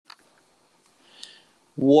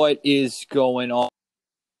What is going on?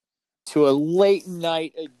 To a late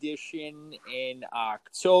night edition in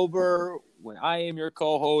October when I am your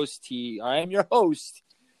co-host. I am your host,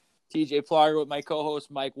 TJ Plogger, with my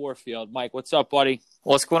co-host Mike Warfield. Mike, what's up, buddy?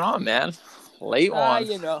 What's going on, man? Late one.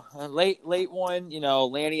 Late one.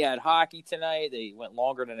 Lanny had hockey tonight. They went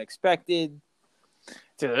longer than expected.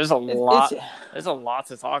 Dude, there's a lot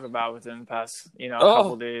to talk about within the past,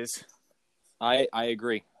 couple days. I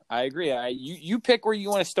agree. You pick where you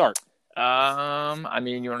want to start. You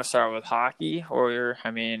want to start with hockey or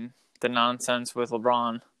the nonsense with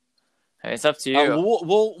LeBron? Hey, it's up to you.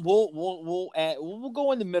 We'll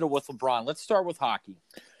go in the middle with LeBron. Let's start with hockey.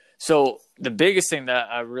 So the biggest thing that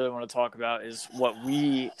I really want to talk about is what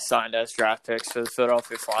we signed as draft picks for the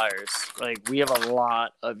Philadelphia Flyers. Like, we have a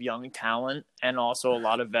lot of young talent and also a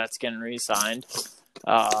lot of vets getting re-signed.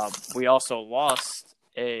 We also lost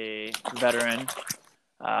a veteran.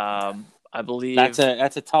 I believe that's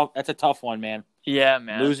a tough one, man. Yeah,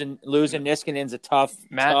 man. Losing Niskanen's a tough.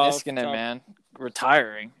 Niskanen, man,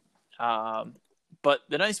 retiring. But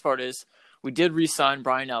the nice part is we did re-sign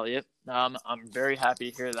Brian Elliott. I'm very happy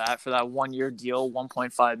to hear that for that 1-year deal,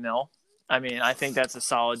 $1.5 million. I think that's a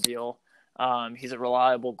solid deal. He's a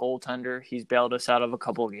reliable goaltender. He's bailed us out of a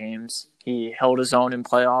couple of games. He held his own in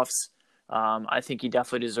playoffs. I think he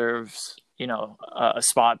definitely deserves, a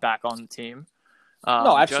spot back on the team.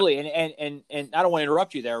 No, absolutely. And I don't want to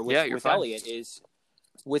interrupt you there with Elliott.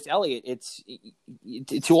 With Elliott, it's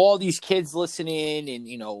to all these kids listening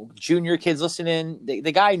and, junior kids listening,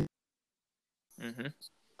 the guy. Mm-hmm.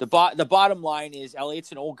 The bottom line is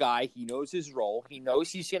Elliott's an old guy. He knows his role. He knows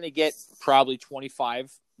he's going to get probably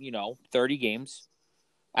 25, 30 games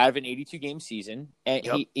out of an 82-game season.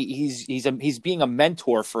 And he's being a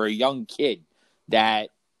mentor for a young kid that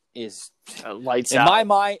is lights out.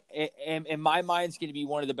 In my mind, is going to be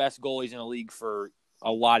one of the best goalies in the league for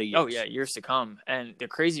a lot of years. Oh, yeah, years to come. And the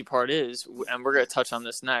crazy part is, and we're going to touch on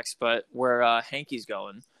this next, but where Hankey's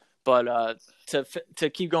going. But to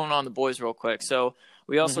keep going on the boys real quick. So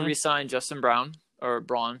we also re-signed Justin Braun.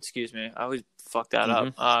 Excuse me. I always fuck that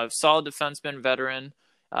up. Solid defenseman, veteran.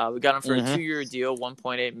 We got him for a 2-year deal,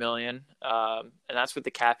 $1.8 million. And that's with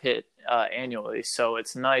the cap hit annually. So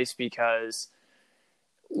it's nice because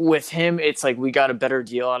with him, it's like we got a better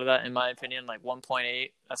deal out of that, in my opinion. Like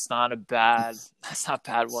 1.8, that's not bad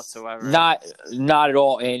whatsoever. Not at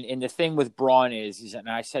all. And the thing with Braun is, and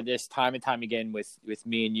I said this time and time again with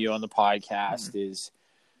me and you on the podcast, is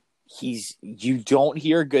you don't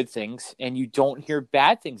hear good things and you don't hear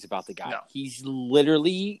bad things about the guy. No. He's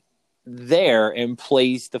literally there and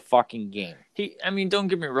plays the fucking game. Don't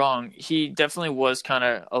get me wrong. He definitely was kind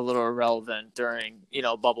of a little irrelevant during,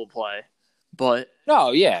 bubble play. But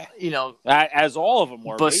as all of them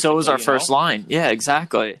were. But so was our first line. Yeah,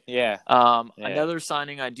 exactly. Yeah. Another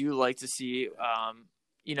signing I do like to see.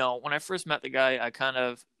 When I first met the guy, I kind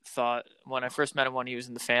of thought when I first met him when he was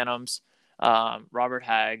in the Phantoms, Robert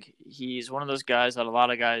Hagg. He's one of those guys that a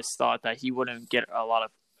lot of guys thought that he wouldn't get a lot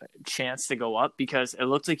of chance to go up because it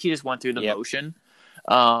looked like he just went through the motion.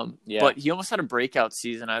 But he almost had a breakout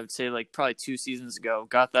season. I would say like probably 2 seasons ago.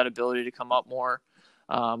 Got that ability to come up more.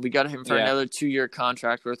 We got him for another 2-year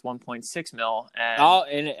contract worth $1.6 million.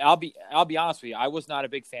 And I'll be honest with you, I was not a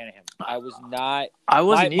big fan of him. I was not. I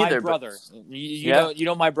wasn't either. My brother, you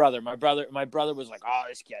know my brother. My brother was like, "Oh,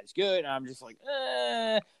 this guy's good," and I'm just like,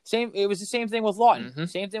 Same. It was the same thing with Lawton. Mm-hmm.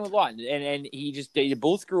 Same thing with Lawton, and they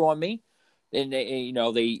both grew on me, and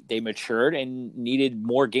they matured and needed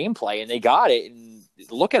more gameplay, and they got it. And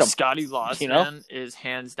look at him. Scotty Loss, man, is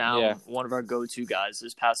hands down one of our go-to guys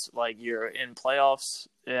this past year in playoffs.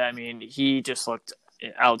 He just looked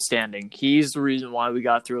outstanding. He's the reason why we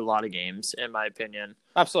got through a lot of games, in my opinion.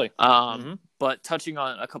 Absolutely. But touching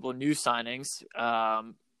on a couple of new signings,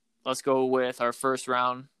 let's go with our first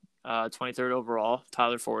round, 23rd overall,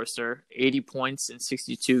 Tyler Forrester, 80 points in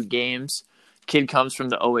 62 games. Kid comes from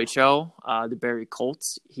the OHL, the Barrie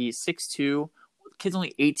Colts. He's 6'2". Kid's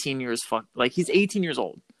only 18 years. He's 18 years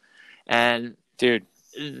old, and dude,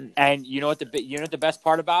 and you know what the best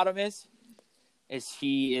part about him is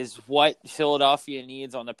he is what Philadelphia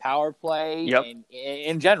needs on the power play. Yep. And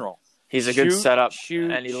in general, he's a good setup,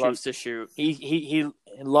 and he loves to shoot. He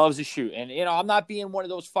loves to shoot, and I'm not being one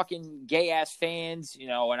of those fucking gay ass fans,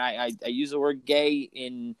 and I use the word gay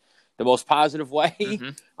in the most positive way. Mm-hmm.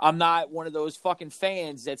 I'm not one of those fucking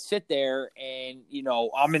fans that sit there and,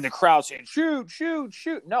 I'm in the crowd saying, shoot, shoot,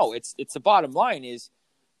 shoot. No, it's the bottom line is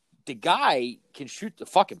the guy can shoot the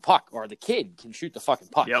fucking puck, or the kid can shoot the fucking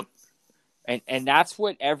puck. Yep. And that's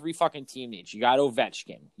what every fucking team needs. You got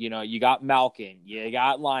Ovechkin, you got Malkin, you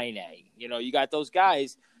got Line A, you got those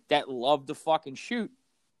guys that love to fucking shoot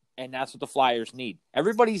and that's what the Flyers need.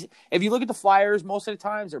 If you look at the Flyers, most of the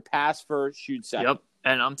times they're pass first, shoot second. Yep.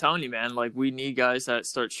 And I'm telling you, man, like we need guys that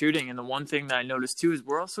start shooting. And the one thing that I noticed too is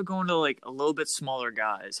we're also going to like a little bit smaller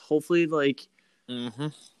guys. Hopefully, like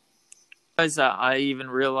guys that I even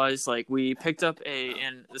realized, like we picked up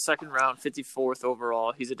in the second round, 54th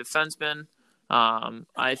overall. He's a defenseman.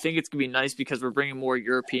 I think it's gonna be nice because we're bringing more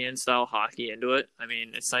European style hockey into it. I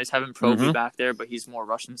mean, it's nice having Proby back there, but he's more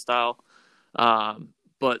Russian style.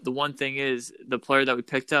 But the one thing is, the player that we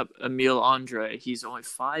picked up, Emil Andre, he's only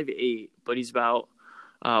 5'8", but he's about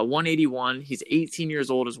 181. He's 18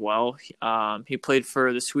 years old as well. He played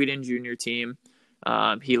for the Sweden junior team.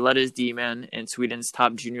 He led his D-men in Sweden's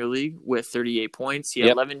top junior league with 38 points. He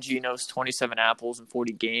had 11 Genos, 27 apples in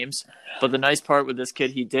 40 games. But the nice part with this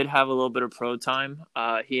kid, he did have a little bit of pro time.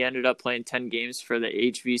 He ended up playing 10 games for the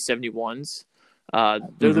HV71s.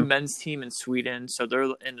 They're the men's team in Sweden, so they're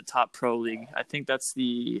in the top pro league. I think that's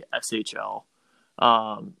the SHL.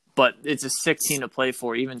 But it's a 16 to play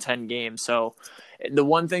for, even 10 games. So the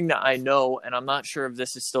one thing that I know, and I'm not sure if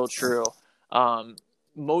this is still true,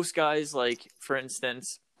 most guys, like, for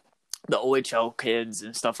instance, the OHL kids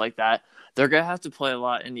and stuff like that, they're going to have to play a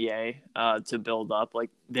lot in the A to build up. Like,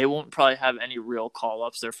 they won't probably have any real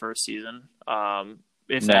call-ups their first season,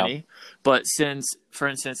 if any. But since, for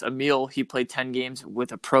instance, Emil, he played 10 games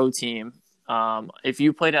with a pro team. If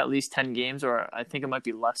you played at least 10 games, or I think it might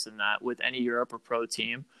be less than that, with any Europe or pro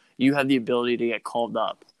team, you have the ability to get called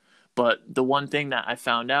up. But the one thing that I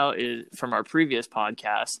found out is from our previous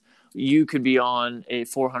podcast, you could be on a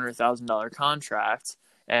 $400,000 contract,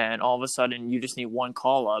 and all of a sudden you just need one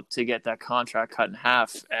call up to get that contract cut in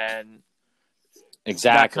half. And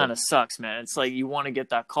that kind of sucks, man. It's like you want to get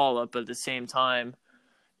that call up, but at the same time,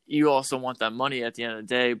 you also want that money at the end of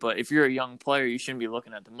the day. But if you're a young player, you shouldn't be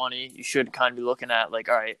looking at the money. You should kind of be looking at, like,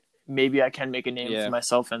 all right, maybe I can make a name for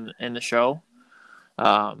myself in the show.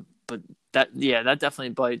 But that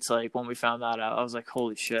definitely bites. Like, when we found that out, I was like,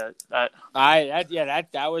 holy shit. That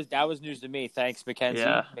was news to me. Thanks, Mackenzie.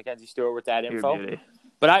 Yeah. Mackenzie Stewart with that info.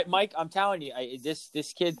 But Mike, I'm telling you,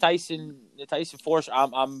 this kid Tyson Foerster,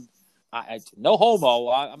 I'm no homo.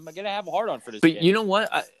 I'm gonna have a hard on for this. But kid. You know what?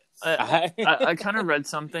 I kind of read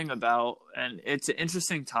something about, and it's an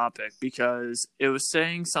interesting topic because it was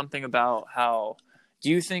saying something about how, do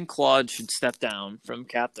you think Claude should step down from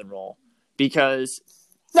captain role? Because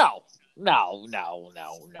no.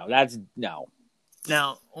 That's no.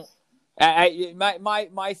 Now,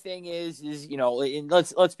 my thing is and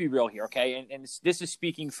let's be real here, okay? And this is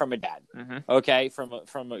speaking from a dad, okay, from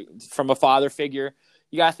a father figure.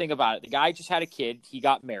 You got to think about it. The guy just had a kid. He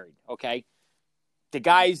got married, okay? The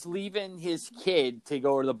guy's leaving his kid to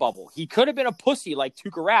go to the bubble. He could have been a pussy like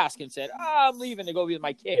Tuukka Rask and said, I'm leaving to go be with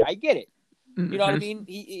my kid. I get it. You know what I mean?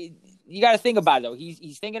 You got to think about it, though.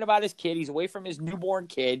 He's thinking about his kid. He's away from his newborn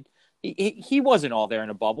kid. He wasn't all there in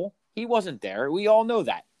a bubble. He wasn't there. We all know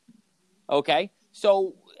that. Okay?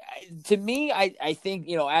 So, to me, I think,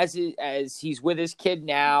 as he's with his kid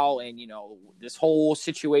now and, this whole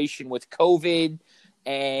situation with COVID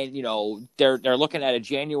and, they're looking at a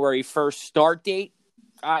January 1st start date.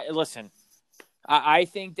 Listen, I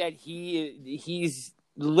think that he's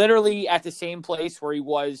literally at the same place where he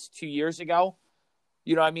was 2 years ago.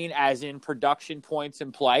 You know what I mean? As in production points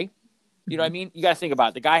and play. You know what I mean? You got to think about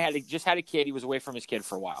it. The guy just had a kid. He was away from his kid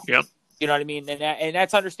for a while. Yep. You know what I mean? And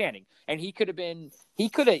that's understanding. And he could have,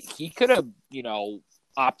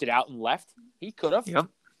 opted out and left. He could have. Yep.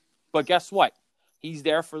 But guess what? He's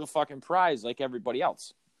there for the fucking prize like everybody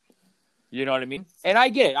else. You know what I mean? And I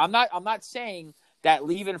get it. I'm not saying that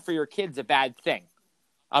leaving for your kid's a bad thing.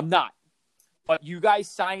 I'm not. But you guys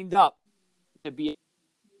signed up to be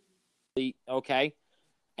okay,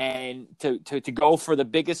 and to go for the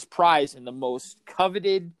biggest prize and the most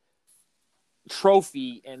coveted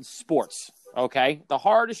trophy in sports. Okay, the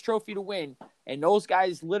hardest trophy to win, and those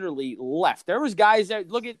guys literally left. There was guys that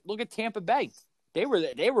look at Tampa Bay. They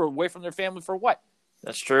were away from their family for what?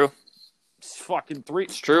 That's true. It's fucking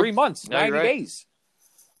 3 months, 90 days.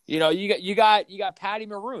 You got Patty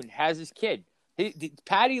Maroon has his kid.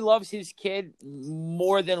 Patty loves his kid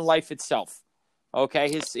more than life itself.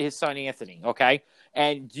 Okay, his son Anthony. Okay,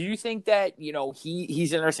 and do you think that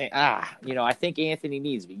he's in there saying, I think Anthony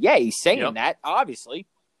needs me? Yeah, he's saying that obviously,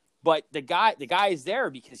 but the guy is there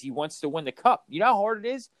because he wants to win the cup. You know how hard it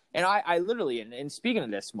is. And I literally, and speaking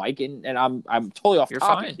of this, Mike, and I'm totally off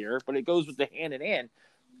topic here, but it goes with the hand in hand.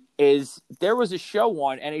 Is there was a show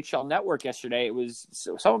on NHL Network yesterday? It was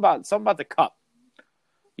something about the cup.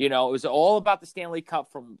 It was all about the Stanley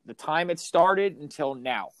Cup from the time it started until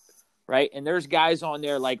now, right? And there's guys on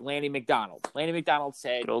there like Lanny McDonald. Lanny McDonald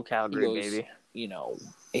said, Good old Calgary, he goes, baby. you know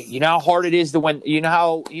how hard it is to win. You know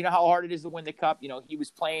how hard it is to win the cup. You know, he was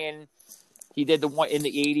playing. He did the one in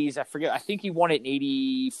the '80s. I forget. I think he won it in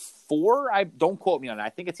 '84. I don't quote me on that. I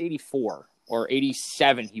think it's '84 or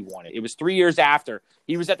 '87. He won it. It was 3 years after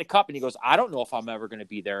he was at the cup, and he goes, "I don't know if I'm ever going to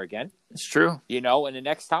be there again." It's true. You know, and the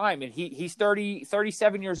next time, and he's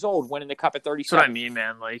 37 years old, winning the cup at 37. That's what I mean,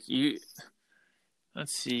 man. Like you.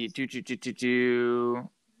 Let's see.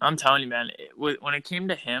 I'm telling you, man. When it came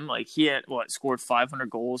to him, like he had scored 500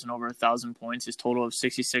 goals and over 1,000 points. His total of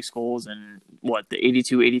 66 goals and the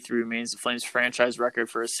 82-83 remains the Flames franchise record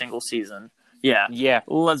for a single season. Yeah.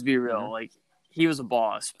 Let's be real. Mm-hmm. Like he was a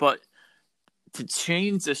boss, but to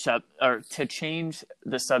change the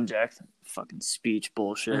subject, fucking speech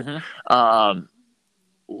bullshit. Mm-hmm.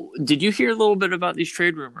 Did you hear a little bit about these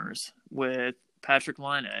trade rumors with Patrick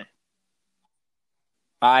Laine?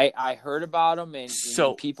 I heard about them, and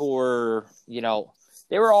people were,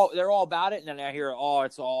 they're all about it, and then I hear,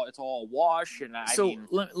 it's all a wash, and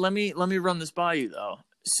let me run this by you though.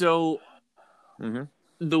 So,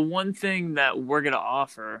 the one thing that we're gonna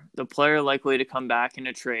offer the player likely to come back in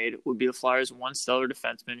a trade would be the Flyers' one stellar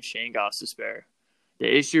defenseman Shane Gostisbehere.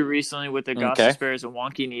 The issue recently with the Gostisbehere is a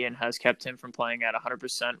wonky knee and has kept him from playing at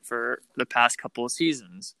 100% for the past couple of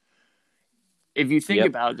seasons. If you think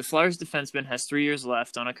about it, the Flyers defenseman has 3 years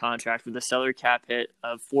left on a contract with a salary cap hit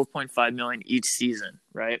of $4.5 million each season,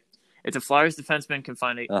 right? If the Flyers defenseman can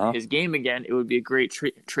find his game again, it would be a great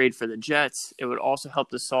trade for the Jets. It would also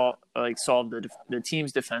help to solve the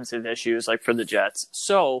team's defensive issues, like for the Jets.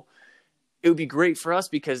 So it would be great for us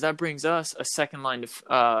because that brings us a second line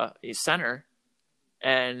center.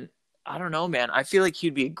 And I don't know, man. I feel like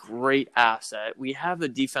he'd be a great asset. We have a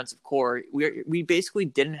defensive core. We basically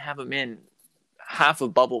didn't have him in half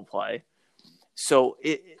of bubble play. So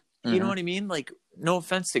you know what I mean? Like, no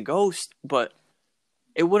offense to Ghost, but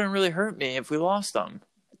it wouldn't really hurt me if we lost them.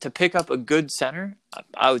 To pick up a good center,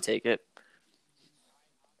 I would take it.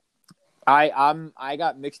 I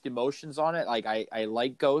got mixed emotions on it. Like I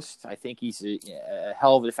like Ghost. I think he's a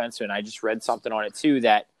hell of a defenseman. I just read something on it too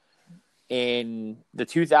that in the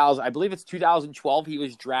 2012, he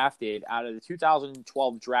was drafted out of the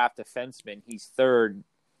 2012 draft defenseman. He's third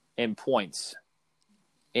in points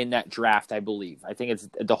in that draft, I believe. I think it's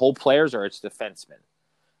the whole players or it's defensemen.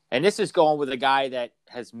 And this is going with a guy that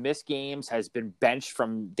has missed games, has been benched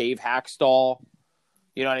from Dave Hackstall,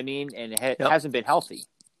 you know what I mean? And hasn't been healthy.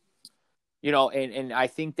 You know, and I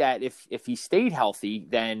think that if he stayed healthy,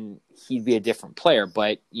 then he'd be a different player.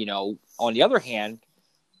 But, on the other hand,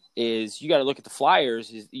 is you got to look at the Flyers,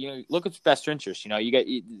 look at the best interest. You got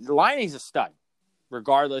the Laine's a stud,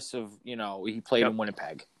 regardless of, he played in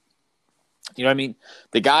Winnipeg. You know what I mean?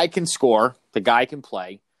 The guy can score, the guy can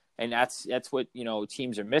play, and that's what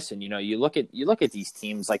teams are missing. You look at these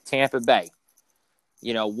teams like Tampa Bay.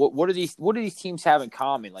 What do these teams have in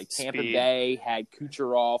common? Like Tampa Bay had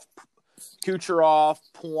Kucherov,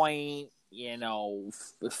 Point,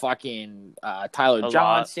 fucking Tyler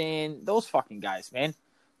Johnson, those fucking guys, man.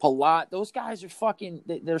 Palat, those guys are fucking.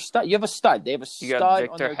 They're stud. You have a stud. They have a stud. You got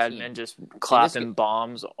Victor Hedman just clapping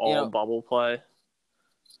bombs all bubble play.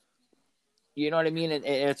 You know what I mean? And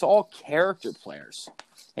it's all character players.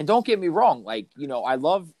 And don't get me wrong, like, I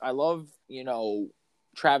love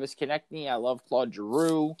Travis Konechny, I love Claude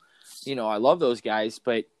Giroux, I love those guys,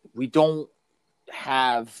 but we don't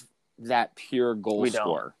have that pure goal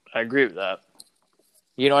scorer. I agree with that.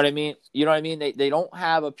 You know what I mean? They don't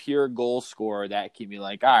have a pure goal scorer that can be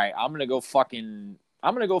like, all right, I'm gonna go fucking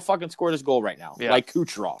score this goal right now, like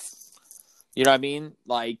Kucherov. You know what I mean?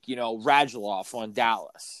 Like, Radulov on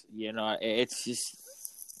Dallas. It's just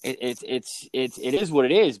it is what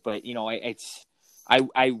it is. But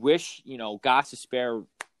I wish Gostisbehere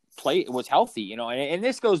was healthy. And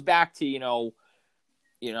this goes back to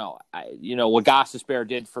what Gostisbehere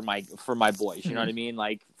did for my boys. You know what I mean?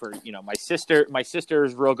 Like for my sister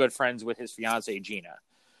is real good friends with his fiance Gina.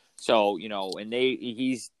 So and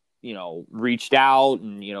he's reached out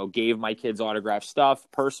and, gave my kids autographed stuff,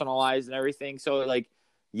 personalized and everything. So like,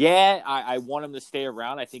 I want him to stay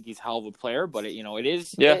around. I think he's a hell of a player, but it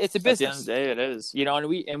is, it's a business. At the end of the day, it is,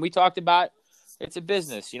 and we talked about it's a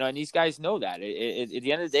business, and these guys know that at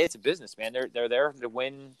the end of the day, it's a business, man. They're there to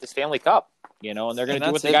win the Stanley Cup, and they're going to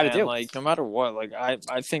do what they got to do. Like, no matter what, like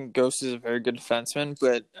I think Ghost is a very good defenseman,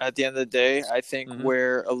 but at the end of the day, I think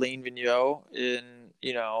where Alain Vigneault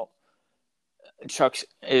Chuck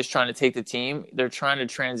is trying to take the team. They're trying to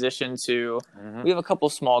transition to we have a couple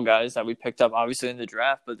small guys that we picked up obviously in the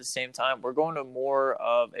draft, but at the same time we're going to more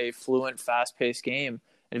of a fluent, fast-paced game.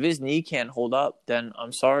 And if his knee can't hold up, then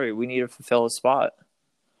I'm sorry, we need to fulfill his spot.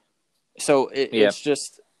 So it's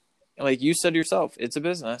just like you said yourself, it's a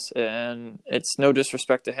business, and it's no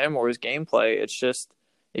disrespect to him or his gameplay. It's just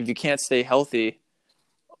if you can't stay healthy,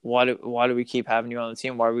 why do we keep having you on the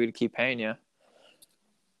team? Why are we going to keep paying you?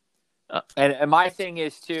 And my thing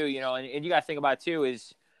is too, and you got to think about it too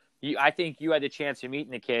is, I think you had the chance of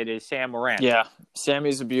meeting the kid is Sam Moran. Yeah,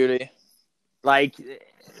 Sammy's a beauty. Like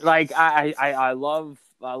I love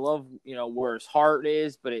where his heart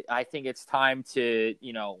is, but I think it's time to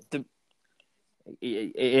and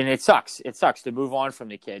it sucks. It sucks to move on from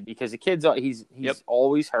the kid because the kid's he's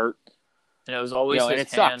always hurt. And it was always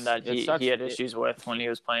his hand that he had issues with when he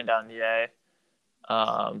was playing down the A.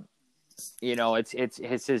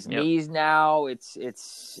 It's his knees now. It's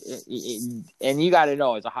and you got to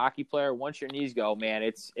know as a hockey player, once your knees go, man,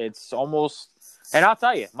 it's almost. And I'll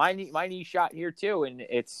tell you, my knee shot here too, and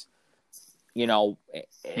it's your knee.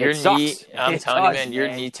 I'm telling you, man, your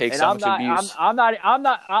knee takes so much abuse.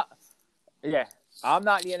 I'm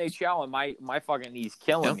not in the NHL, and my fucking knee's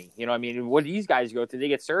killing me. You know what I mean? What these guys go through, they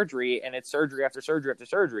get surgery, and it's surgery after surgery after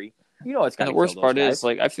surgery. It's kind of. The worst part is,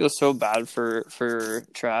 I feel so bad for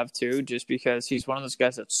Trav too, just because he's one of those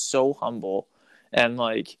guys that's so humble, and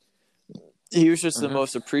he was just the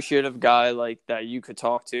most appreciative guy that you could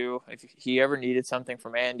talk to. If he ever needed something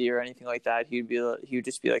from Andy or anything like that, he would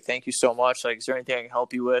just be like, "Thank you so much. Is there anything I can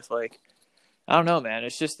help you with?" I don't know, man.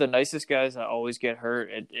 It's just the nicest guys that always get hurt.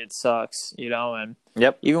 It sucks, and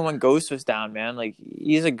even when Ghost was down, man,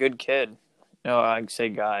 he's a good kid. I say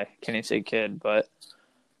guy, can't even say kid, but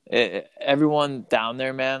everyone down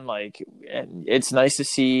there, man, it's nice to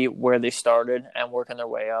see where they started and working their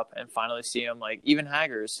way up and finally see them, even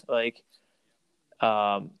Haggers,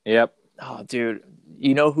 oh, dude,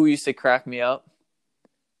 you know who used to crack me up?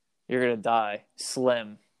 You're going to die.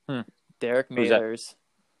 Slim. Derek Maylers.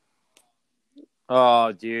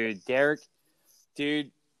 Oh, dude, Derek,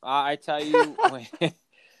 I tell you,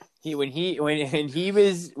 when he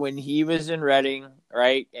was in Reading,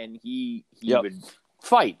 right, and he would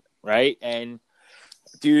fight, right, and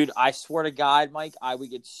dude, I swear to God, Mike, I would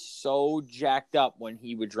get so jacked up when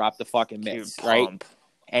he would drop the fucking mitts, right,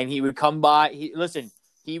 and he would come by. He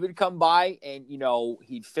would come by and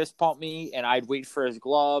he'd fist pump me, and I'd wait for his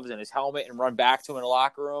gloves and his helmet and run back to him in the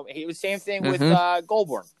locker room. He was same thing with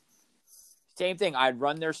Goldborn. Same thing. I'd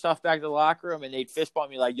run their stuff back to the locker room, and they'd fist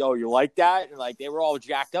bump me yo, you like that? And they were all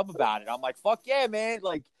jacked up about it. I'm like, fuck yeah, man.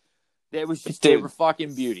 It was just, they were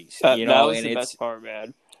fucking beauties. That was the best part,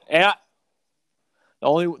 man. And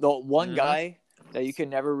the one guy that you could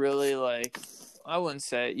never really I wouldn't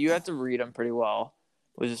say, you have to read him pretty well,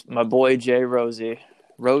 was my boy Jay Rosie.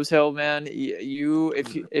 Rosehill, man,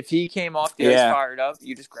 if he came off the ice fired up,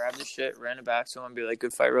 you just grab the shit, ran it back to him, and be like,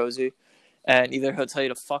 good fight, Rosie. And either he'll tell you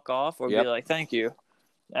to fuck off or be like, thank you.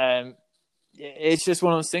 And it's just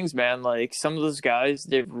one of those things, man. Some of those guys,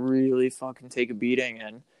 they really fucking take a beating.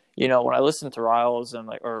 And, when I listen to Riles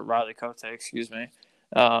or Riley Cote, excuse me,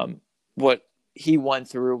 what he went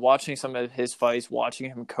through, watching some of his fights, watching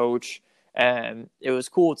him coach. And it was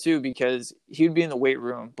cool, too, because he would be in the weight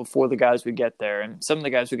room before the guys would get there. And some of the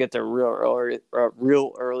guys would get there real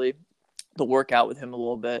early to work out with him a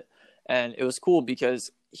little bit. And it was cool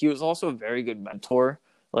because he was also a very good mentor.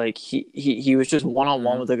 He was just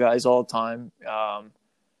one-on-one with the guys all the time.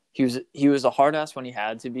 He was a hard ass when he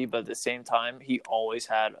had to be, but at the same time, he always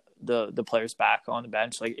had the players back on the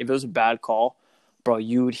bench. If it was a bad call, bro,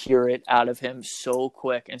 you would hear it out of him so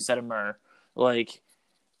quick instead of Murr.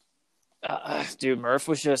 Dude, Murph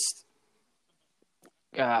was just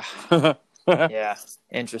yeah,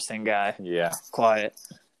 interesting guy. Yeah. Quiet.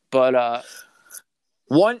 But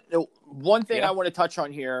one thing I want to touch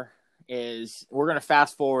on here is we're going to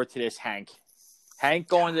fast forward to this Hank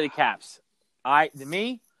going to the Caps.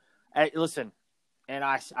 Listen, and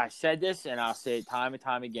I said this, and I'll say it time and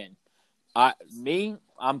time again.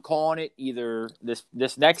 I'm calling it either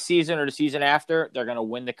this next season or the season after. They're going to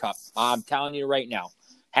win the cup. I'm telling you right now.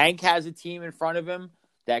 Hank has a team in front of him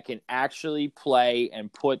that can actually play and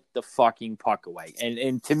put the fucking puck away.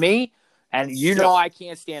 And to me, and I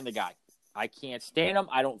can't stand the guy. I can't stand him.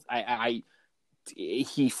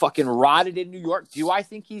 He fucking rotted in New York. Do I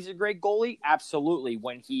think he's a great goalie? Absolutely.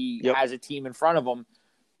 When he has a team in front of him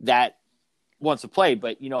that wants to play.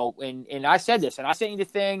 But, and I said this, and I sent you the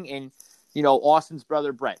thing, and, Austin's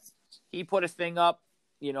brother, Brett, he put a thing up,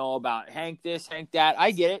 about Hank this, Hank that.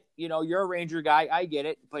 I get it. You're a Ranger guy. I get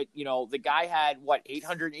it. But, the guy had,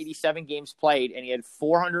 887 games played, and he had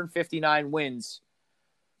 459 wins.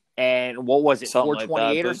 And what was it,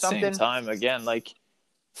 428 or something? At the same time, again,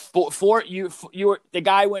 You were the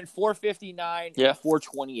guy went 459, Yeah.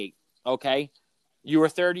 428. Okay, you were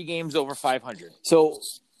 30 games over 500. So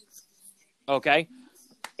okay,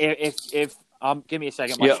 if give me a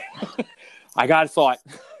second, Mike. yeah. I got a thought.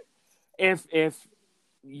 If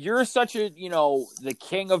you're such a the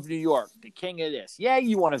king of New York, the king of this, yeah,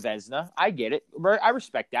 you want a Vezina. I get it. I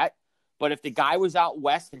respect that. But if the guy was out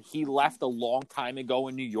west and he left a long time ago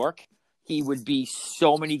in New York, he would be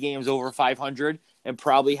so many games over 500 and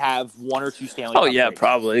probably have one or two Stanley Cup. Oh, yeah, races.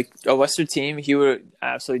 probably. A Western team he would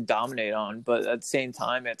absolutely dominate on. But at the same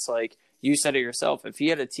time, it's like you said it yourself. If he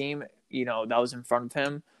had a team, that was in front of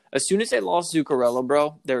him, as soon as they lost Zuccarello,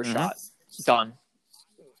 bro, they were shot. Done.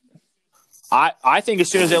 I think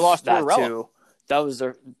as soon as they lost that Tortorella. too, that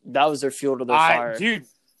was their fuel to their fire.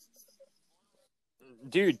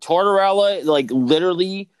 Dude, Tortorella, like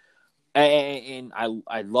literally, and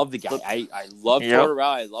I love the guy. I love Tortorella.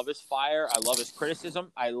 I love his fire. I love his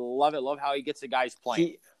criticism. I love it. Love how he gets the guys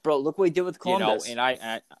playing. Bro, look what he did with Columbus. And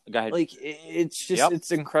I go ahead. Like it's just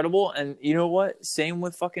it's incredible. And you know what? Same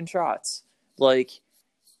with fucking Trotz. Like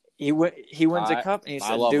he wins a cup and he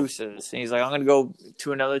said deuces. And he's like, I'm gonna go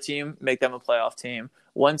to another team, make them a playoff team.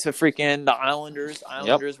 Went to freaking the Islanders.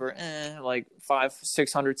 Islanders were like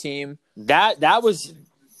 500-600 team. That was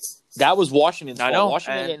Washington's fault. I know.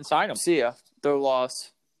 Washington didn't sign him. See ya. Their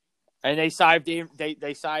loss. And they signed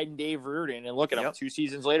Dave Reardon, and look at him. 2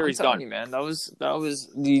 seasons later, he's done. You, man, that was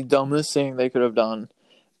the dumbest thing they could have done.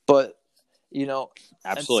 But absolutely.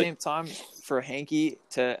 At the same time, for Hanky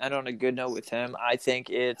to end on a good note with him, I think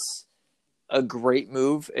it's a great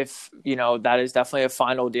move. If that is definitely a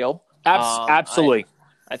final deal. Absolutely.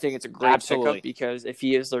 I think it's a great pickup because if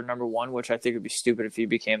he is their number one, which I think would be stupid if he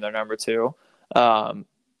became their number two,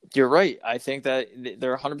 you're right. I think that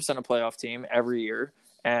they're 100% a playoff team every year,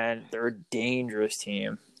 and they're a dangerous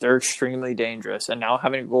team. They're extremely dangerous. And now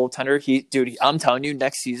having a goaltender, I'm telling you,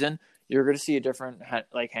 next season, you're going to see a different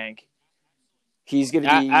Hank. He's going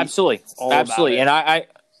to be absolutely. And I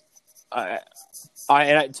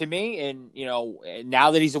to me, and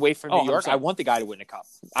now that he's away from New York, 100%. I want the guy to win a cup.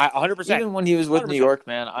 100%. Even when he was with 100%. New York,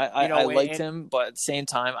 man, I liked him, but at the same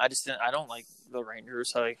time, I don't like the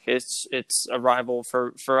Rangers. Like it's a rival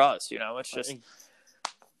for us. It's just.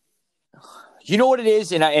 You know what it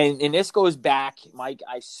is, and this goes back, Mike.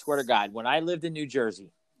 I swear to God, when I lived in New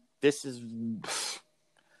Jersey, this is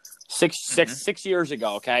six years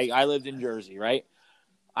ago. Okay, I lived in Jersey, right?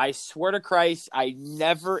 I swear to Christ, I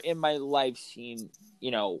never in my life seen,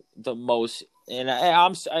 the most. And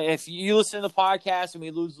if you listen to the podcast and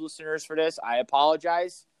we lose listeners for this, I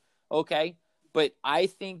apologize. Okay. But I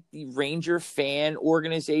think the Ranger fan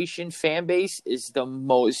base is the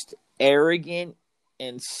most arrogant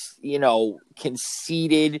and,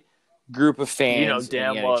 conceited group of fans.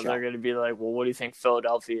 Damn well they're going to be like, well, what do you think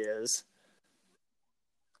Philadelphia is?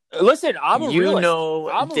 Listen, I'm a realist.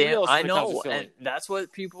 I know, and that's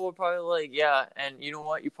what people are probably like. Yeah, and you know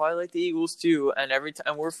what? You probably like the Eagles too. And every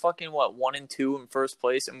time we're fucking 1-2 in first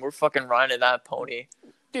place, and we're fucking riding that pony,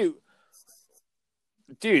 dude.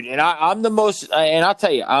 And I'm the most, and I'll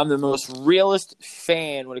tell you, I'm the most realist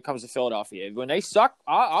fan when it comes to Philadelphia. When they suck,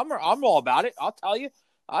 I'm all about it. I'll tell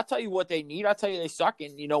you what they need. I'll tell you they suck,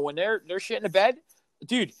 and when they're shit in the bed,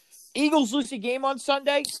 dude. Eagles lose a game on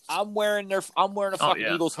Sunday, I'm wearing a fucking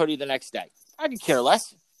Eagles hoodie the next day. I can care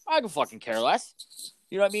less. I can fucking care less.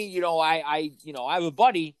 You know what I mean? I have a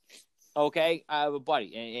buddy. Okay, I have a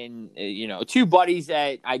buddy, and 2 buddies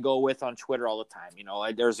that I go with on Twitter all the time.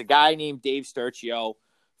 There's a guy named Dave Sturcio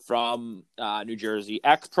from New Jersey,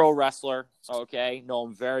 ex-pro wrestler. Okay, know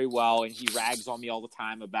him very well, and he rags on me all the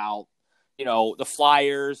time about the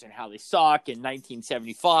Flyers and how they suck in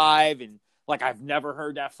 1975 and. Like, I've never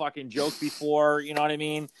heard that fucking joke before, you know what I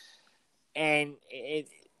mean? And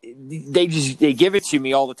they give it to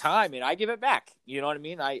me all the time, and I give it back. You know what I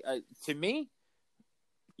mean? To me,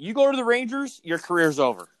 you go to the Rangers, your career's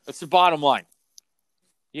over. That's the bottom line.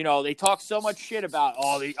 They talk so much shit about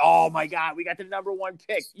oh my God, we got the number 1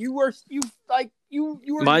 pick. You were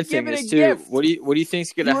my thing is too. Gift. What do you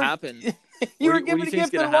think's gonna happen? You were given a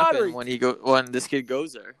gift in the lottery when this kid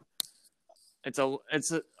goes there. I'm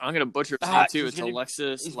gonna butcher his name too. It's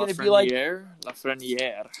Alexis Lafreniere.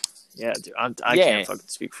 Lafreniere. Yeah, dude. I can't fucking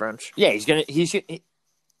speak French. Yeah, it's gonna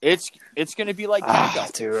be like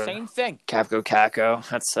Kako. Dude. Same thing. Kako.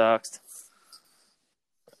 That sucks.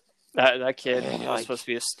 That kid was supposed to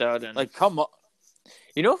be a stud, and come on.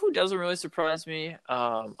 You know who doesn't really surprise me?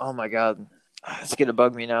 Oh my God, it's gonna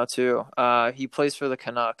bug me now too. He plays for the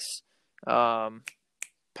Canucks.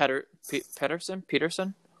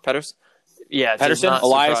 Peterson. Yeah, Pettersson,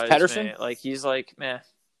 Elias Pettersson. Like he's like, meh.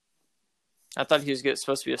 I thought he was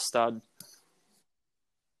supposed to be a stud.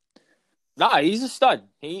 Nah, he's a stud.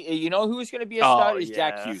 You know who's going to be a stud is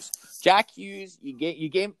Jack Hughes. Jack Hughes, you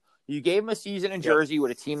gave him a season in Jersey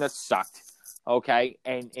with a team that sucked. Okay,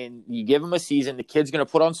 and you give him a season. The kid's going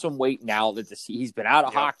to put on some weight now that he's been out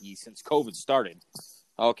of hockey since COVID started.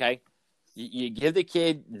 Okay, you give the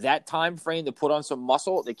kid that time frame to put on some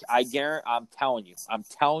muscle. I guarantee. I'm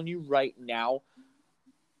telling you right now,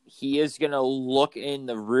 he is going to look in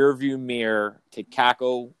the rearview mirror to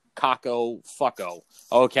Kako Fucko,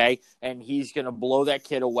 okay? And he's going to blow that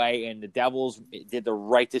kid away, and the Devils did the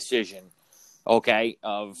right decision, okay,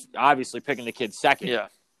 of obviously picking the kid second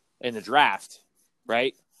in the draft,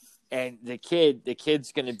 right? And the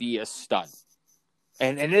kid's going to be a stud.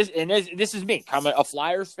 And this is me. I'm a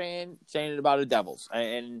Flyers fan saying it about the Devils.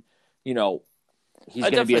 And you know, he's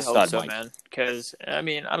going to be a stud, so, man, because, I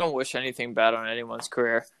mean, I don't wish anything bad on anyone's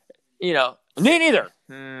career. You know. Me neither.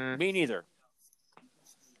 Me neither.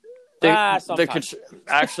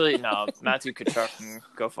 Actually, no. Matthew Tkachuk can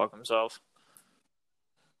go fuck himself.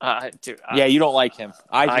 You don't like him.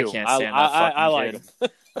 I do. I can't stand that fucking I like kid.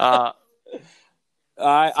 him.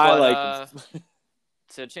 I like him.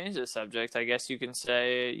 To change the subject, I guess you can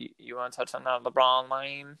say you want to touch on that LeBron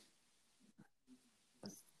line.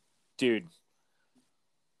 Dude,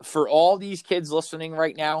 for all these kids listening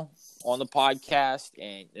right now on the podcast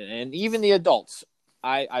and even the adults,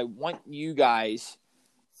 I want you guys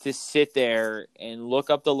to sit there and look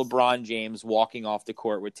up the LeBron James walking off the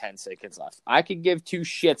court with 10 seconds left. I could give two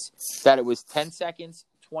shits that it was 10 seconds,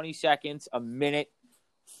 20 seconds, a minute,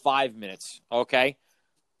 5 minutes, okay?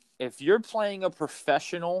 If you're playing a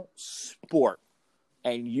professional sport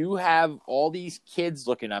and you have all these kids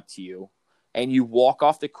looking up to you and you walk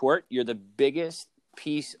off the court, you're the biggest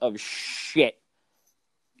piece of shit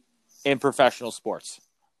in professional sports.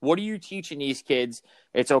 What are you teaching these kids?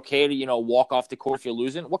 It's okay to, walk off the court if you're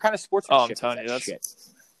losing. What kind of sportsmanship is that shit?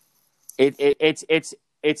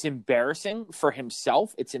 It's embarrassing for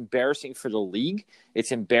himself. It's embarrassing for the league.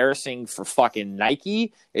 It's embarrassing for fucking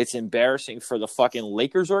Nike. It's embarrassing for the fucking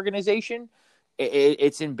Lakers organization.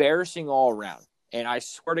 It's embarrassing all around. And I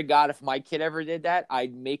swear to God, if my kid ever did that,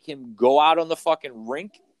 I'd make him go out on the fucking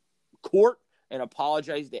court and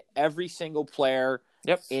apologize to every single player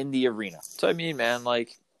in the arena. So I mean, man,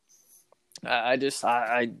 like, I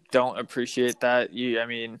don't appreciate that.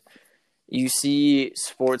 You see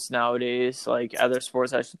sports nowadays, like other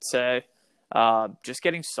sports, I should say, just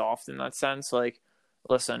getting soft in that sense. Like,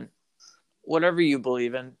 listen, whatever you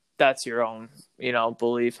believe in, that's your own,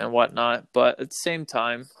 belief and whatnot. But at the same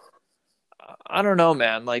time, I don't know,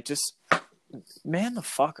 man. Like, just man the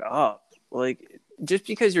fuck up. Like, just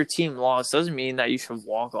because your team lost doesn't mean that you should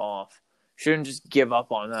walk off. You shouldn't just give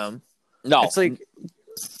up on them. No, it's like.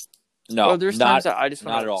 No, there's times that I just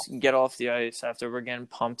want to get off the ice after we're getting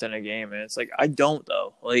pumped in a game, and it's like I don't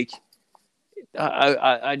though. Like,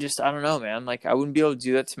 I don't know, man. Like, I wouldn't be able to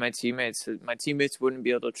do that to my teammates. My teammates wouldn't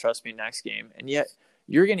be able to trust me next game, and yet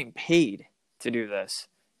you're getting paid to do this,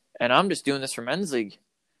 and I'm just doing this for men's league.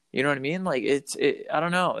 You know what I mean? Like, I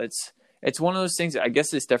don't know. It's one of those things. I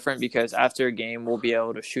guess it's different because after a game we'll be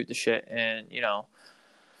able to shoot the shit, and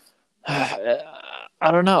I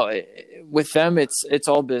don't know. With them, it's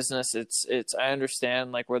all business. It's. I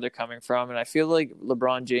understand like where they're coming from, and I feel like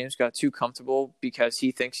LeBron James got too comfortable because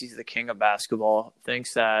he thinks he's the king of basketball.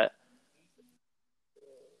 Thinks that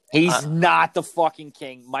he's not the fucking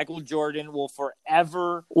king. Michael Jordan will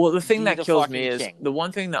forever. Well, the thing that kills me is king. The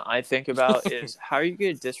one thing that I think about is how are you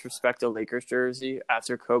going to disrespect a Lakers jersey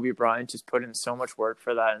after Kobe Bryant just put in so much work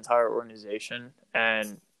for that entire organization,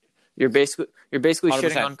 and you're basically 100%.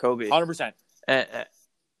 Shitting on Kobe. 100%.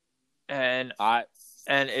 And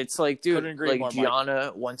it's like, dude, like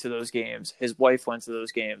Gianna went to those games. His wife went to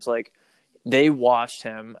those games. Like, they watched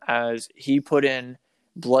him as he put in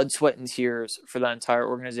blood, sweat, and tears for that entire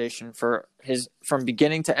organization from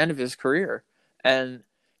beginning to end of his career, and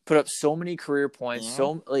put up so many career points. Mm-hmm.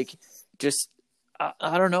 So like, just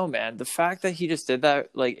I don't know, man. The fact that he just did that,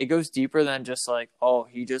 like, it goes deeper than just like, oh,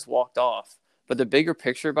 he just walked off. But the bigger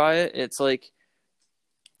picture by it, it's like,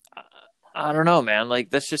 I don't know, man. Like,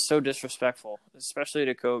 that's just so disrespectful, especially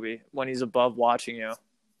to Kobe when he's above watching you.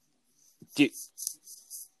 Dude,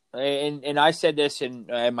 and I said this, and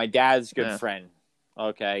my dad's good friend.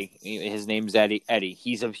 Okay, his name's Eddie.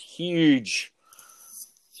 He's a huge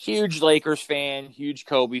Lakers fan, huge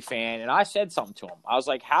Kobe fan, and I said something to him. I was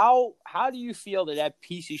like, "How do you feel that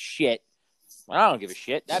piece of shit? Well, I don't give a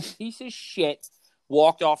shit. That piece of shit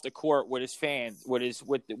walked off the court with his fans, with his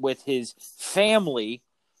family."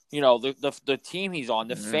 The team he's on,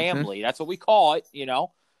 the family. That's what we call it,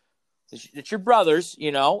 It's your brothers,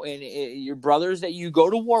 you know, and your brothers that you go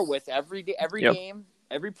to war with every day, every Yep. game,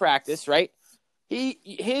 every practice, right?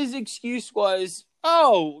 His excuse was,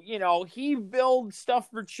 oh, you know, he builds stuff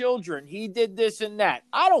for children. He did this and that.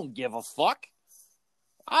 I don't give a fuck.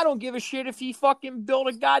 I don't give a shit if he fucking built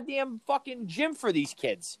a goddamn fucking gym for these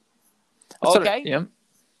kids. Okay? Yeah.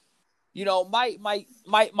 You know,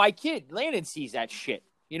 my kid, Landon, sees that shit.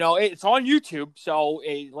 You know, it's on YouTube, so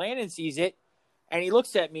Landon sees it, and he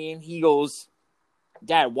looks at me and he goes,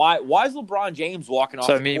 Dad, why is LeBron James walking off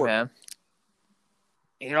the court? Man.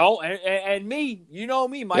 You know, and me, you know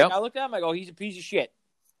me, Mike. Yep. I looked at him, I go, he's a piece of shit.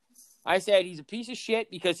 I said he's a piece of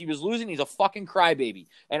shit because he was losing. He's a fucking crybaby.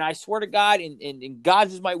 And I swear to God, and God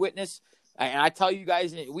is my witness, and I tell you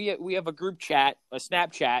guys, we have a group chat, a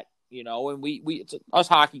Snapchat, you know, and we it's us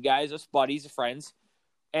hockey guys, us buddies, friends.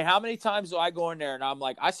 And how many times do I go in there and I'm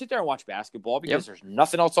like, I sit there and watch basketball because there's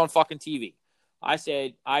nothing else on fucking TV. I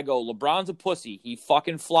go, LeBron's a pussy. He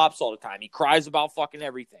fucking flops all the time. He cries about fucking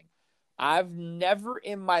everything. I've never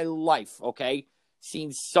in my life, okay,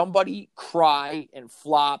 seen somebody cry and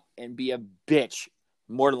flop and be a bitch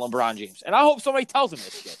more than LeBron James. And I hope somebody tells him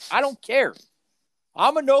this shit. I don't care.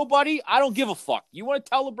 I'm a nobody. I don't give a fuck. You want to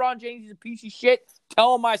tell LeBron James he's a piece of shit?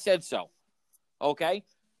 Tell him I said so. Okay?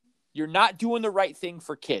 You're not doing the right thing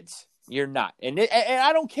for kids. You're not. And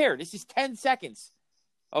I don't care. This is 10 seconds.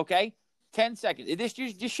 Okay? 10 seconds. This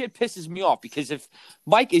shit pisses me off because if,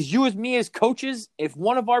 Mike, as you as me as coaches, if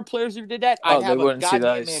one of our players ever did that, I'd have a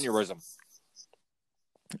goddamn aneurysm.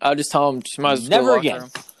 I'll just tell him, might as well never again.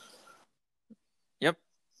 Yep.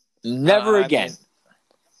 Never again.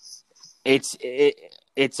 It's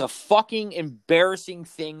a fucking embarrassing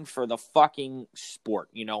thing for the fucking sport,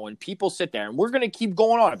 you know, and people sit there, and we're going to keep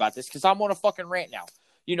going on about this because I'm on a fucking rant now.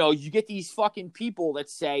 You know, you get these fucking people that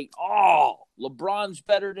say, oh, LeBron's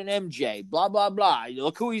better than MJ, blah, blah, blah.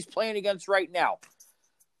 Look who he's playing against right now.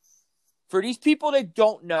 For these people that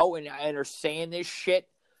don't know and are saying this shit,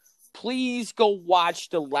 please go watch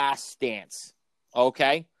The Last Dance,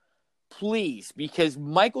 okay? Please, because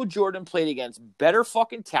Michael Jordan played against better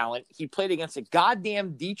fucking talent. He played against the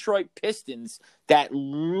goddamn Detroit Pistons that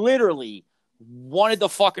literally wanted to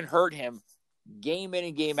fucking hurt him game in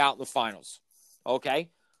and game out in the finals, okay?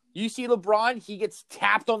 You see LeBron, he gets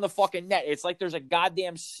tapped on the fucking net. It's like there's a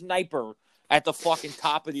goddamn sniper at the fucking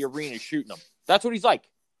top of the arena shooting him. That's what he's like.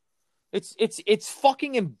 It's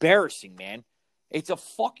fucking embarrassing, man. It's a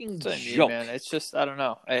fucking joke. Man. It's just, I don't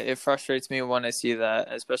know. It frustrates me when I see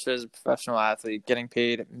that, especially as a professional athlete, getting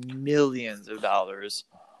paid millions of dollars.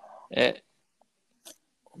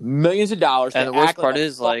 Millions of dollars. And the worst part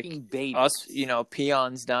is, like, baby. Us, you know,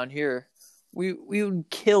 peons down here, we would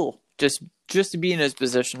kill just to be in his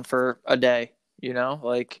position for a day, you know?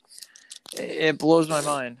 Like, it blows my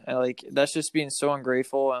mind. And, like, that's just being so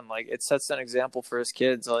ungrateful, and, like, it sets an example for his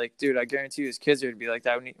kids. Like, dude, I guarantee you his kids are going to be like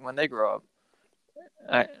that when they grow up.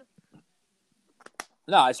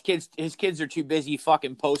 No, his kids are too busy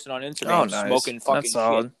fucking posting on Instagram, smoking fucking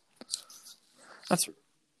shit. That's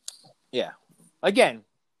yeah. Again,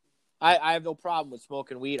 I have no problem with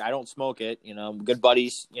smoking weed. I don't smoke it. You know, good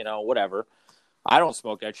buddies. You know, whatever. I don't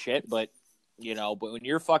smoke that shit. But you know, but when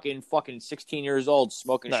you're fucking 16 years old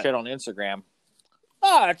smoking shit on Instagram,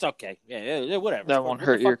 that's okay. Yeah, whatever. That won't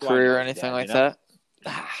hurt your career or anything like that.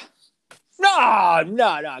 No.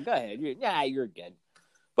 Go ahead. You're good.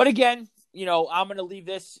 But again, you know, I'm going to leave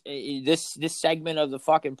this segment of the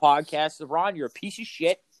fucking podcast. Ron, you're a piece of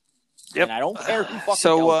shit. Yep. And I don't care who fucking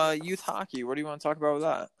So, youth hockey, what do you want to talk about with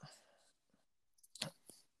that?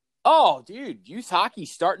 Oh, dude, youth hockey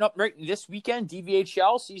starting up right this weekend.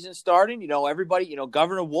 DVHL season starting. You know, everybody, you know,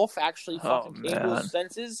 Governor Wolf actually fucking came to his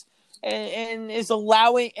senses and is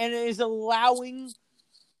allowing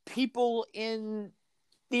people in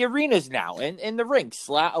the arenas now and in the rinks,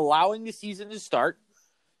 allowing the season to start.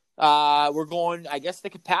 We're going, I guess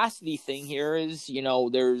the capacity thing here is, you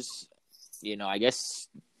know, there's, you know, I guess,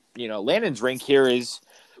 you know, Landon's rink here is,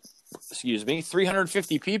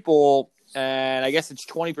 350 people, and I guess it's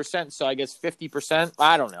 20%, so I guess 50%.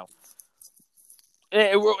 I don't know.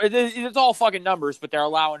 It's all fucking numbers, but they're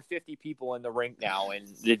allowing 50 people in the rink now, and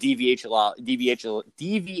the DVHL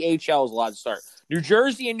is allowed to start. New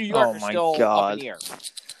Jersey and New York are still up in the air.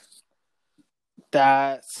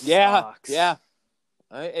 That sucks. Yeah.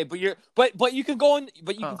 But you can go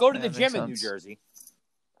to the gym in New Jersey.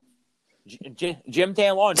 Gym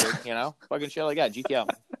tan laundry, you know, fucking shit like that. GTL.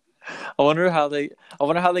 I wonder how they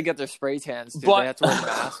get their spray tans. Do they have to wear a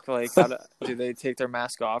mask? Like, do they take their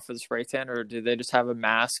mask off for the spray tan, or do they just have a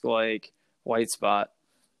mask like white spot?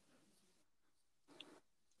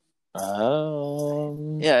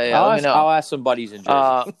 Yeah. Let me know. I'll ask some buddies in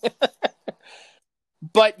Jersey.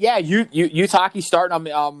 But yeah, youth hockey starting.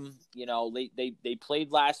 They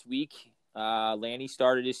played last week. Lanny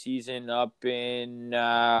started his season up in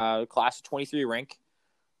class of 23 rink.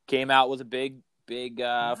 Came out with a big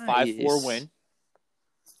Nice. 5-4 win.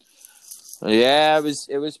 Yeah,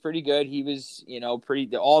 it was pretty good. He was,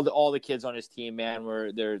 pretty. All the kids on his team, man,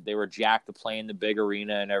 they were jacked to play in the big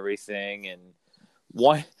arena and everything. And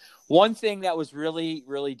one thing that was really,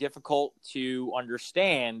 really difficult to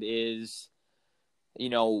understand is,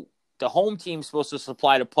 the home team's supposed to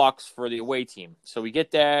supply the pucks for the away team. So we get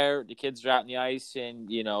there, the kids are out in the ice, and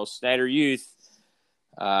Snyder Youth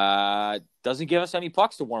doesn't give us any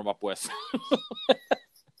pucks to warm up with.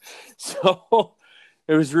 So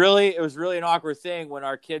it was really an awkward thing when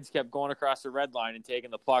our kids kept going across the red line and taking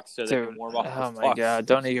the pucks so they could warm up. Oh my God!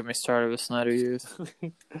 Don't even get me started with Snyder Youth.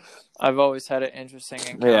 I've always had an interesting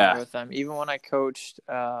encounter with them. Even when I coached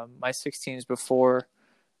my 16s before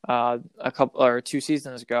a couple or 2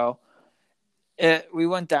 seasons ago, we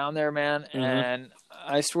went down there, man, and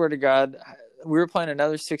I swear to God, we were playing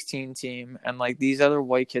another 16 team, and like these other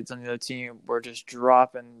white kids on the other team were just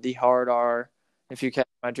dropping the hard R, if you catch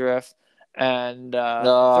my drift, and threatened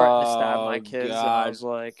to stab my kids. God. And I was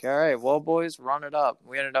like, all right, well, boys, run it up.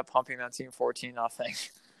 We ended up pumping that team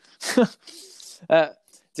 14-0.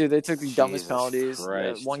 Dude, they took the dumbest penalties.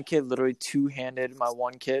 One kid literally two-handed my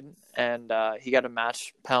one kid, and he got a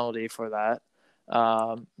match penalty for that.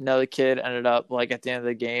 Another kid ended up, like, at the end of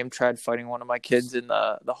the game, tried fighting one of my kids in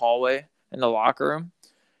the hallway in the locker room.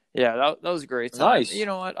 Yeah, that was a great time. Nice. You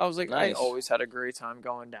know what? I was like, nice. I always had a great time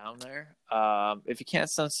going down there. If you can't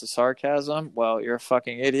sense the sarcasm, well, you're a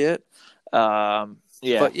fucking idiot. Yeah.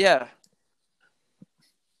 But yeah.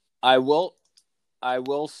 I will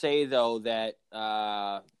say, though, that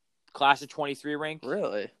class of 23 rink.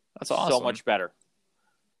 Really? That's awesome. So much better.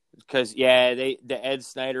 Because, the Ed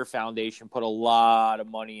Snyder Foundation put a lot of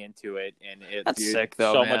money into it. And that's sick,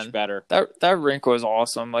 though, man. Much better. That rink was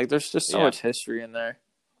awesome. Like, there's just so much history in there.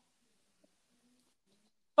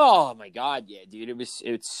 Oh my God, yeah, dude!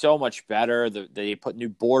 It's so much better. They put new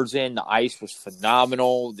boards in. The ice was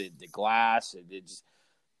phenomenal. The glass,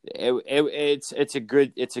 it's a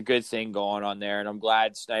good thing going on there, and I'm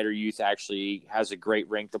glad Snyder Youth actually has a great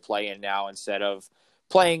rink to play in now instead of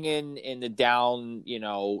playing in the down,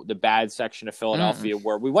 the bad section of Philadelphia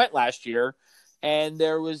where we went last year, and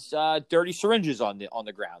there was dirty syringes on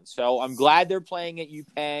the ground. So I'm glad they're playing at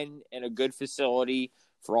UPenn in a good facility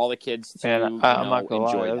for all the kids to I'm not gonna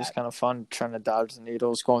enjoy. Lie. That was kind of fun trying to dodge the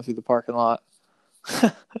needles going through the parking lot.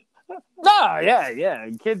 No, yeah.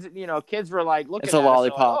 Kids were like looking it's a at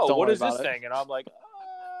lollipop. Us, like, what is this thing? And I'm like,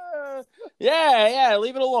 yeah,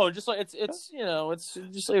 leave it alone. Just like it's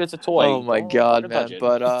just leave it's a toy. Oh my God, man!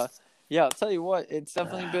 But I'll tell you what, it's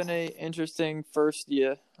definitely been a interesting first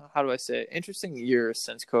year. How do I say it? Interesting year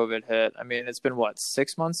since COVID hit. I mean, it's been what,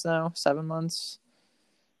 6 months now? 7 months?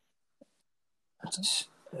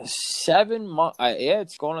 7 months.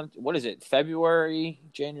 It's going on. What is it? February,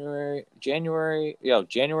 January.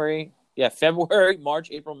 Yeah, February, March,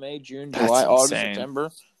 April, May, June, July, August, September.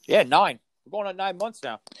 Yeah, 9. We're going on 9 months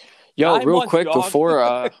now. Yo, real quick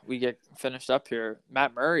before we get finished up here,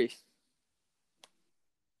 Matt Murray.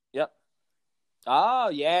 Yep. Oh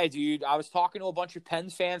yeah, dude. I was talking to a bunch of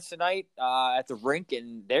Pens fans tonight at the rink,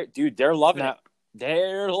 and they're loving it.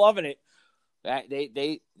 They're loving it.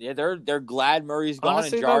 They're glad Murray's gone.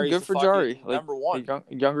 Honestly, and Jari's good for Jari. Like, number one,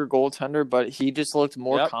 younger goaltender, but he just looked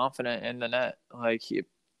more confident in the net. Like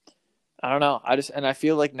I don't know. I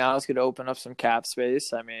feel like now it's going to open up some cap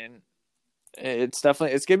space. I mean, it's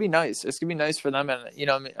going to be nice. It's going to be nice for them, and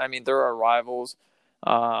I mean, they're our rivals,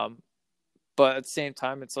 but at the same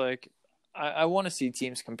time, it's like I want to see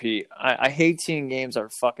teams compete. I hate seeing games that are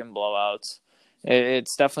fucking blowouts.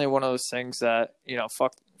 It's definitely one of those things that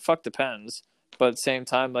fuck depends. But at the same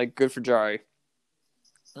time, like, good for Jari.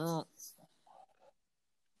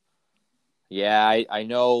 Yeah, I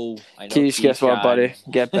know. Keish, guess what, buddy?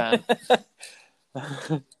 Get Ben.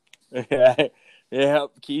 Yeah.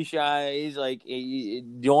 Keyshawn, he's like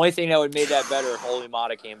the only thing that would make that better if Holy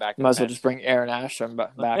Mata came back. Might as well just bring Aaron Ashton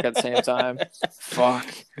back at the same time. Fuck.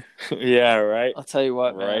 Yeah, right. I'll tell you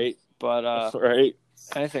what, man. Right. But right.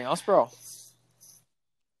 Anything else, bro?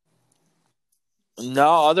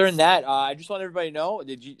 No, other than that, I just want everybody to know.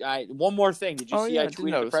 One more thing? Did you see I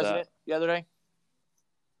tweeted the president the other day?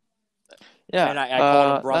 Yeah, and I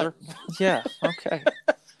called him brother. Yeah, okay.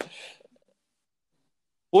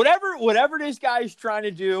 Whatever this guy is trying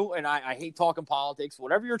to do, and I hate talking politics.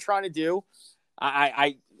 Whatever you're trying to do,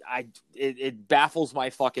 it baffles my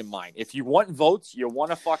fucking mind. If you want votes, you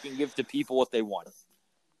want to fucking give the people what they want.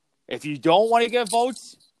 If you don't want to get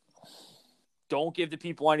votes, don't give the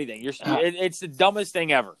people anything. It's the dumbest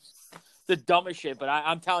thing ever. The dumbest shit. But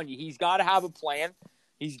I'm telling you, he's got to have a plan.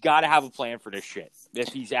 He's got to have a plan for this shit. If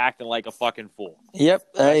he's acting like a fucking fool. Yep.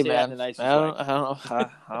 Hey man, I don't know.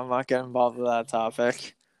 I'm not getting involved with that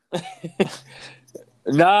topic.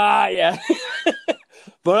 Nah, yeah.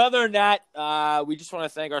 But other than that, we just want to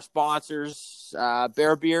thank our sponsors,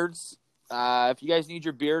 Bear Beards. If you guys need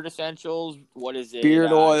your beard essentials, what is it?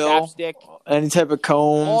 Beard oil, chapstick, any type of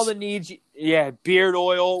combs, all the needs. Yeah, beard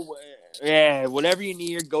oil. Yeah, whatever you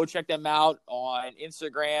need, go check them out on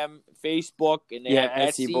Instagram, Facebook, and they have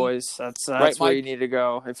Etsy, boys. That's right, where Mike? you need to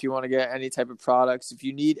go if you want to get any type of products. If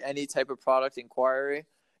you need any type of product inquiry,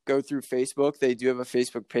 go through Facebook. They do have a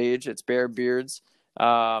Facebook page. It's Bear Beards,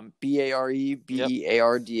 BAREBEARDS.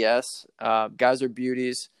 Guys are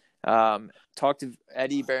beauties. Talk to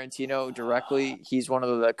Eddie Barantino directly. He's one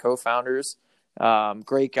of the co-founders.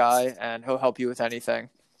 Great guy, and he'll help you with anything.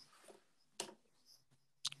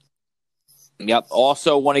 Yep.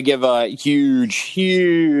 Also want to give a huge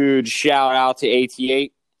shout out to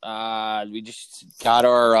AT8. We just got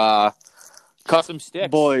our custom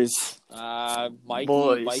sticks. Boys.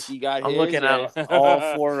 Mikey got his. I'm looking at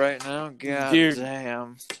all four right now. God Dude.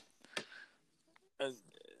 damn.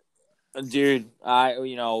 Dude,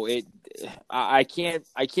 I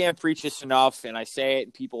can't preach this enough, and I say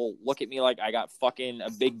it. People look at me like I got fucking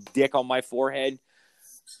a big dick on my forehead.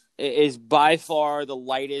 It is by far the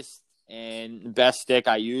lightest and best stick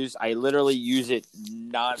I use. I literally use it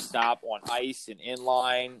nonstop on ice and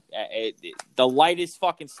inline. The lightest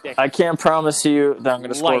fucking stick. I can't promise you that I'm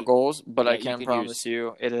going to score Light. goals, but Yeah, I can promise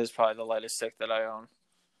you it is probably the lightest stick that I own.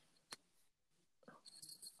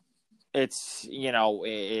 It's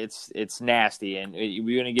it's nasty, and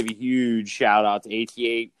we're gonna give a huge shout out to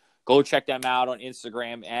AT8. Go check them out on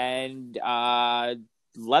Instagram and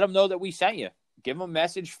let them know that we sent you. Give them a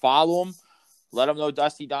message, follow them, let them know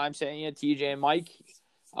Dusty Dime sent you, TJ and Mike.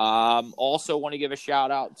 Also want to give a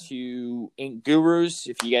shout out to Ink Gurus.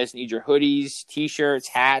 If you guys need your hoodies, t-shirts,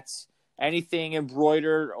 hats, anything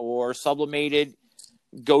embroidered or sublimated,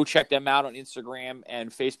 go check them out on Instagram and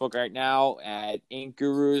Facebook right now at Ink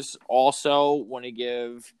Gurus. Also, want to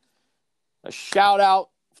give a shout out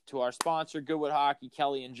to our sponsor, Goodwood Hockey,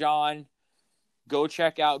 Kelly and John. Go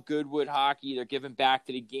check out Goodwood Hockey. They're giving back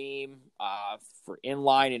to the game for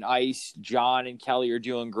inline and ice. John and Kelly are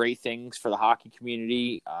doing great things for the hockey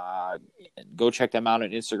community. Go check them out on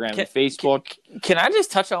Instagram and Facebook. Can I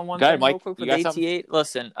just touch on one Go thing ahead, Mike. real quick You with got AT8?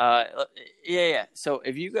 Listen, yeah. So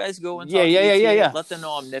if you guys go and talk Yeah, to yeah. AT8, let them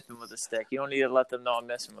know I'm nipping with a stick. You don't need to let them know I'm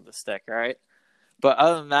messing with a stick, all right? But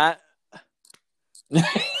other than that,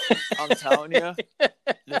 I'm telling you,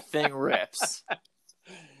 the thing rips.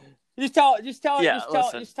 Just tell him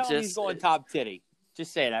he's going top titty.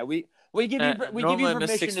 Just say that. We give you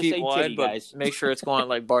permission to say wide, titty, but guys. make sure it's going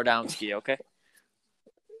like Bardowski, okay?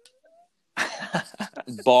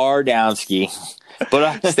 Bardowski.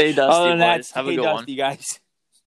 But Stay dusty, other than that, boys. Have a stay good dusty, one. guys.